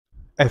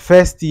a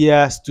first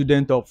year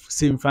student of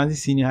St.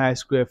 Francis Senior High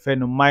School, a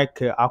friend of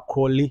Michael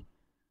Akorli.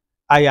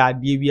 Ayɛ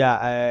adeɛ bi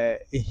a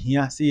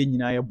ehia sɛ yɛn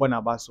nyinaa yɛbɔ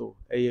n'aba so.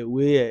 Ɛyɛ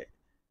wei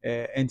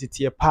yɛ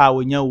entity pa a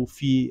wonya wɔ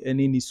fie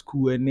ne ne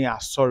school ne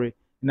asɔre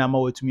na ama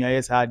watumi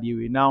ayɛ saa adeɛ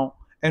wei. Now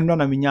ɛno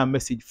na menya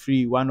message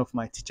free one of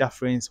my teacher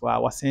friends who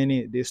was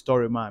sending this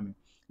story ma me.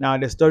 Now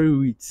the story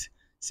reads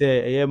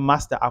say ɛyɛ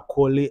Master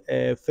Akorli,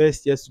 a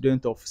first year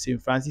student of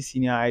St. Francis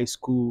Senior High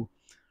School,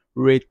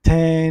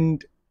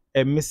 returned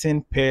a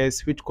missing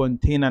purse which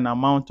contained an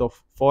amount of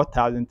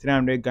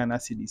 4,300 Ghana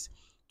cedis,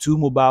 two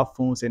mobile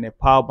phones, and a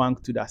power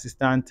bank to the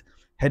assistant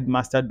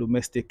headmaster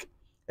domestic,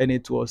 and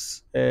it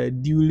was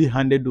duly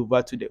handed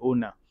over to the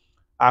owner.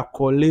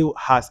 Akorli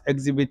has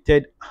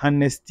exhibited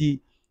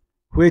honesty,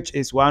 which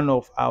is one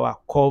of our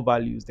core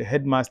values. The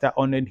headmaster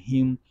honored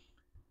him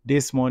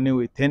this morning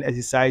with 10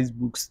 exercise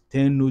books,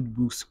 10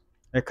 notebooks,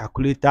 a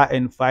calculator,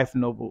 and 5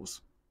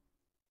 novels.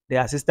 The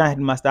assistant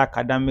headmaster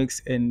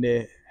academics and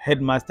the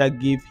headmaster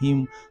gave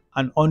him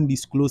an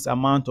undisclosed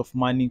amount of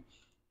money.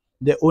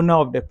 The owner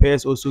of the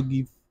purse also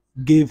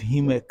gave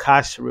him a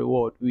cash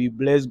reward. We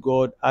bless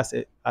God as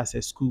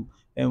a school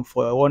and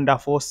for a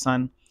wonderful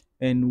son,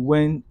 and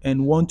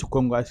want to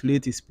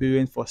congratulate his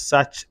parents for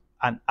such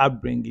an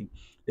upbringing.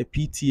 The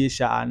PTA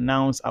shall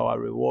announce our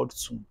reward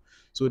soon.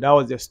 So that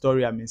was the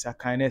story. I mean,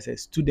 Sakane as a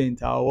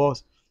student, I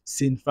was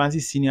St.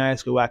 Francis Senior High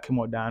School,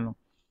 Akimodano.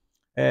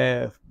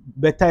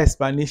 Better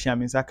explanation, I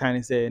mean, that kind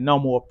of say now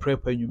more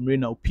prep and you bring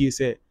now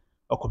PSA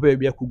or copy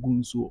be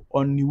so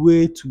on the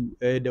way to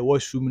the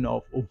washroom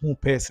of who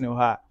personal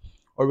her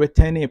or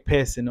returning a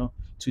person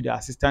to the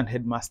assistant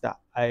headmaster,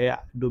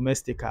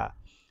 domestic.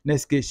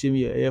 Next case,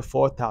 she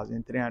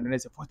 4,300,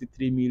 that's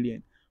 43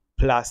 million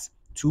plus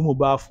two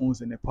mobile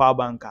phones and a power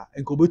banker.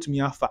 And go to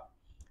me afa.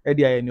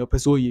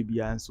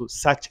 And so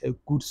such a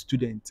good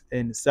student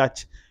and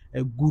such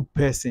a good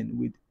person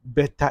with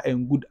better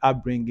and good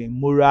upbringing,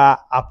 moral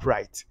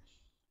upright.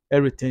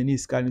 Everything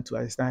is coming to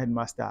assistant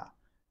headmaster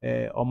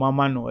or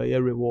mama no a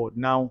reward.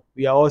 Now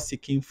we are all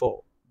seeking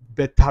for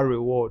better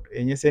reward.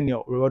 And you say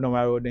your reward on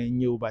my reward than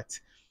you, but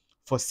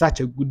for such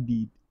a good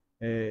deed,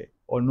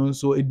 or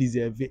also it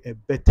deserves a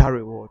better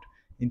reward.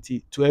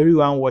 Indeed, to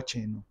everyone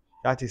watching,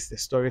 that is the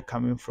story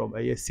coming from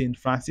St.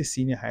 Francis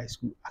Senior High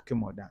School,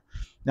 Akemoda.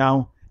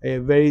 Now, a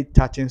very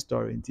touching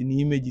story. In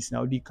the images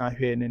now, they can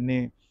hear the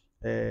name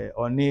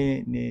or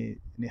the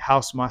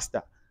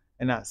housemaster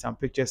and some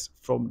pictures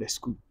from the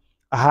school.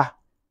 Aha,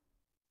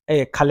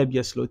 Caleb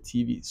Yeslord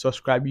TV.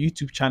 Subscribe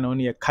YouTube channel on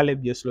your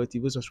Caleb Yeslord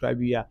TV. Subscribe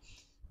here.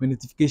 My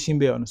notification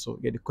bell on so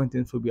get the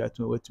content for me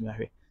to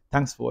me.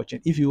 Thanks for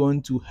watching. If you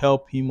want to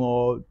help him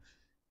or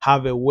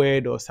have a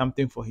word or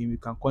something for him, you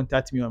can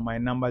contact me on my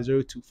number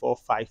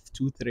 0245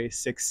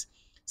 236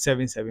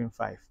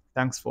 775.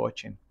 Thanks for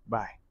watching.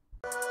 Bye.